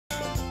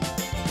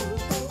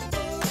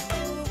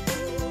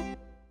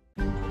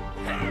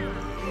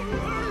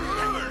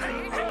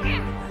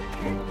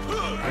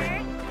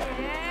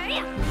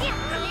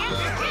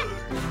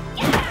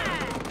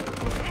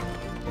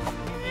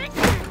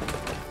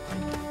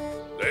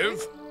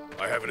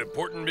I have an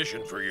important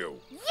mission for you.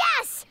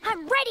 Yes!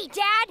 I'm ready,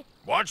 Dad!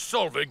 Watch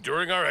Solvig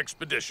during our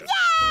expedition.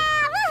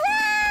 Yeah!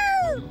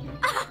 Woohoo!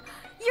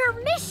 Your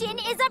mission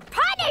is a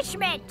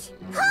punishment!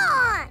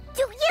 Huh!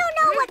 Do you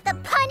know what the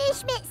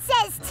punishment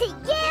says to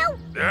you?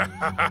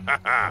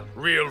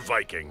 Real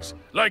Vikings,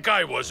 like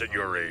I was at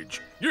your age.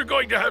 You're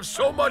going to have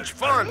so much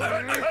fun!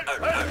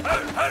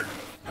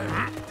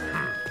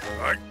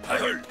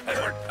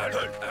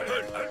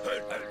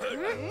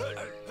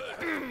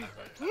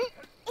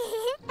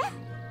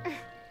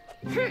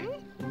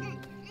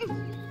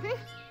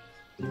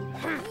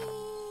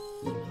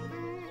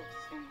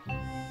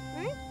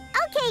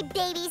 Okay,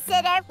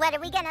 babysitter, what are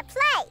we gonna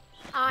play?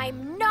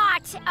 I'm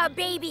not a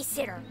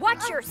babysitter.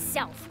 Watch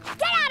yourself.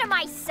 Get out of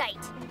my sight.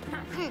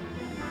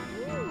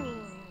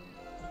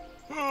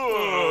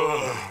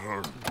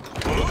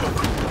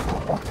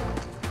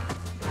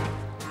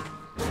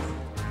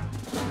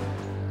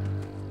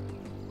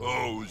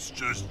 Oh, it's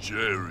just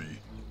Jerry.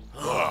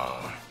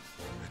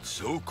 It's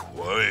so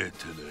quiet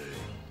today.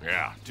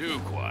 Yeah, too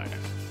quiet.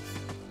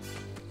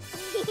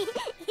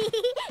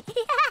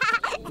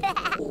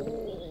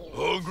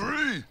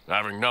 Hungry?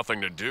 Having nothing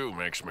to do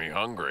makes me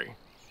hungry.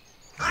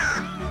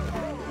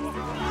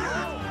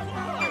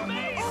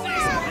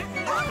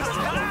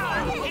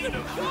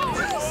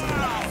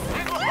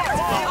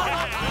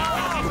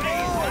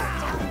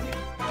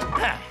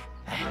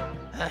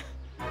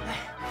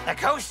 The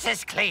coast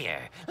is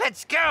clear.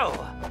 Let's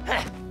go.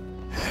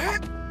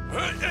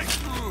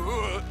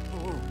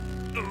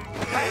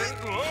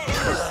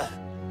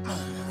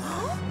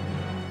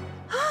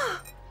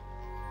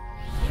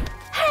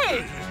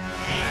 Hey!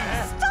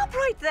 Stop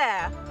right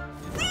there!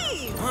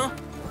 Thieves! Huh?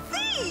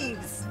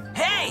 Thieves!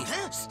 Hey!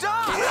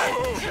 Stop!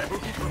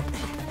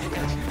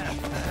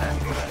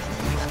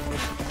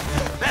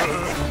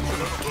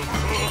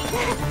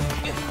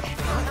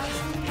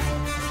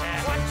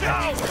 Watch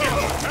out!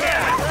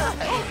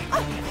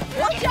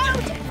 Watch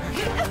out!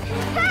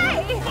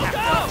 Hey! Look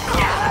out!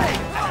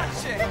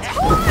 The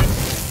torch!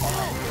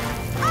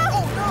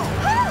 Oh, no!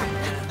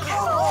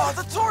 Oh,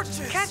 the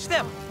torches! Catch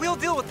them! We'll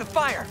deal with the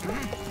fire.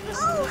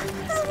 Oh,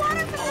 the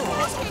water from the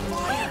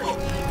fire!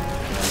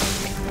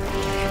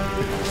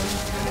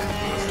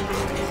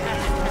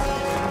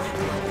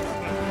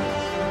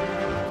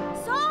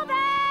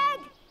 Solveig!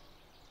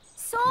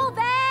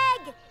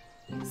 Solveig!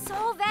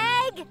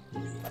 Solveig!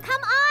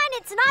 Come on,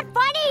 it's not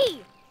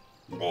funny!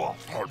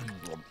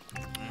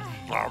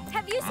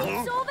 Have you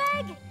seen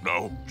Solveig?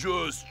 No,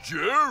 just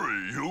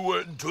Jerry who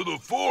went into the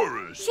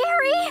forest.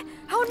 Jerry?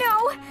 Oh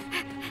no!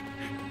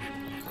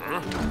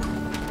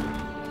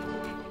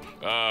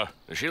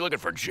 Is she looking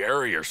for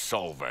Jerry or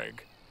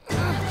Solveig?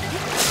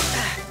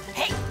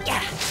 Hey!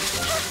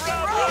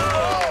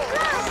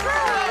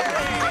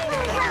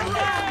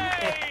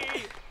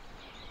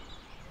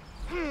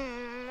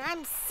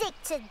 I'm sick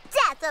to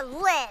death of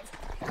Liv.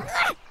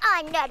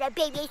 I'm not a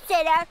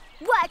babysitter.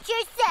 Watch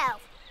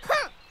yourself.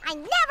 I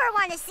never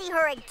want to see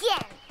her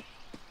again.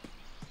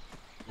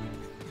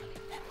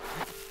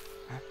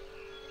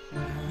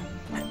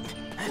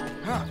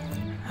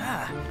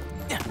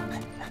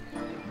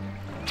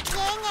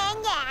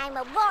 Yeah, I'm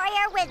a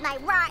warrior with my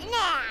rotten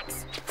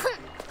axe.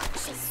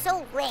 She's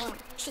so lame.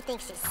 She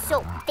thinks she's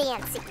so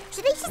fancy.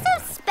 She thinks she's so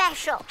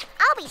special.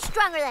 I'll be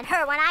stronger than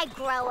her when I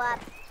grow up.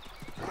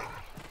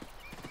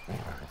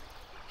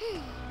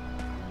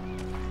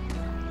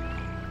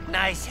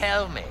 Nice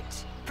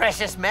helmet.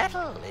 Precious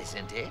metal,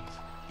 isn't it?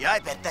 Yeah, I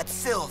bet that's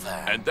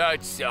silver. And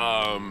that's,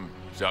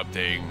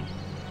 something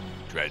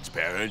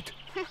transparent?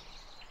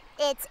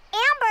 It's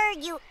amber,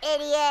 you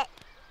idiot.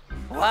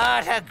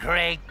 What a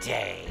great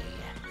day.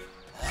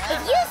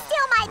 If you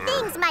steal my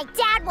things, my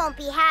dad won't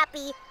be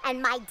happy.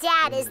 And my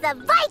dad is the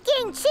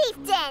Viking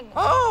chieftain.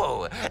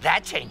 Oh,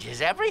 that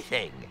changes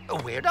everything.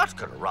 We're not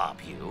gonna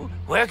rob you.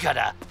 We're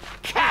gonna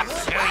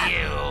capture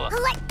you.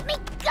 Let me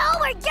go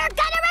or you're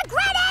gonna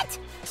regret it!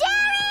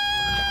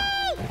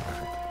 Jerry!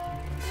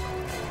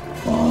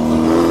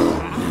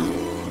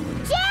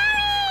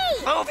 Jerry!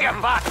 Move your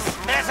butts.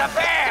 There's a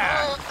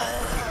bear.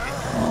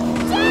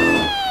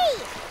 Jerry!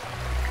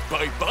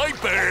 Bye-bye,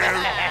 bear!